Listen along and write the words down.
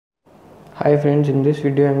Hi friends, in this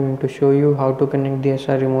video I am going to show you how to connect the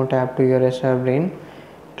SR Remote app to your SR Brain.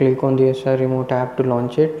 Click on the SR Remote app to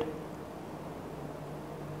launch it.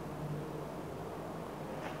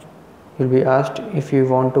 You will be asked if you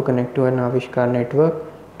want to connect to an Avishkar network.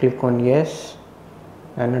 Click on yes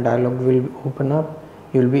and a dialog will open up.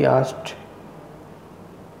 You will be asked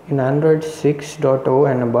in Android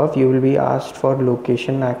 6.0 and above, you will be asked for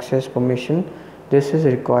location access permission. This is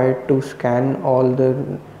required to scan all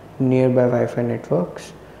the nearby Wi-Fi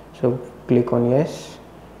networks. So click on yes.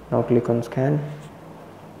 Now click on scan.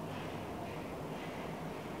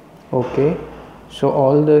 Okay. So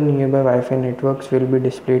all the nearby Wi-Fi networks will be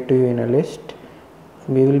displayed to you in a list.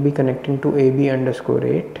 We will be connecting to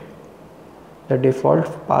AB_8. The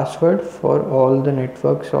default password for all the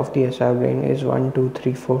networks of the SR Brain is 1 2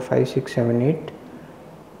 3 4 5 6 7 8.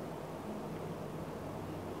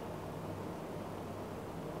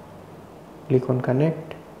 Click on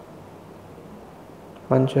connect.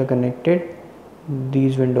 Once you are connected,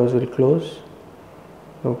 these windows will close.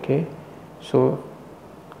 Okay, so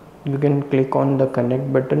you can click on the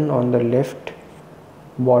connect button on the left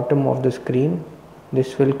bottom of the screen.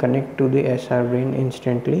 This will connect to the SR Brain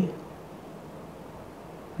instantly.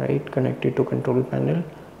 Right, connected to control panel.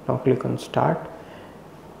 Now click on start.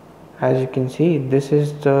 As you can see, this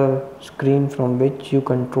is the screen from which you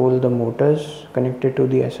control the motors connected to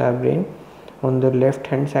the SR Brain. On the left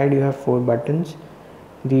hand side you have 4 buttons.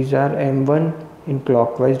 These are M1 in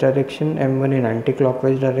clockwise direction, M1 in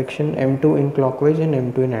anti-clockwise direction, M2 in clockwise and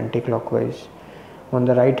M2 in anti-clockwise. On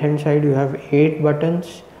the right hand side you have 8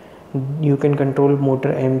 buttons. You can control motor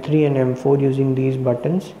M3 and M4 using these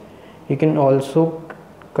buttons. You can also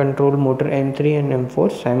control motor M3 and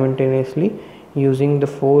M4 simultaneously using the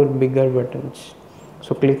 4 bigger buttons.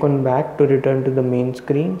 So click on back to return to the main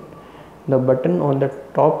screen. The button on the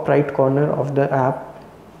top right corner of the app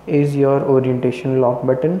is your orientation lock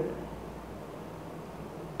button.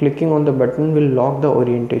 Clicking on the button will lock the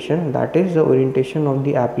orientation, that is, the orientation of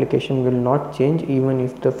the application will not change even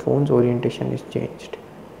if the phone's orientation is changed.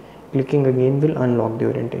 Clicking again will unlock the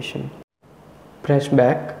orientation. Press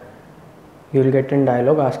back. You will get a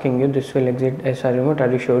dialog asking you, this will exit SR Remote,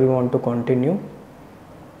 are you sure you want to continue?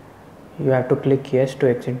 You have to click yes to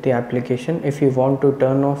exit the application. If you want to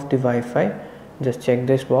turn off the Wi-Fi, just check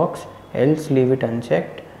this box, else leave it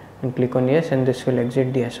unchecked and click on yes, and this will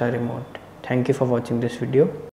exit the SR Remote. Thank you for watching this video.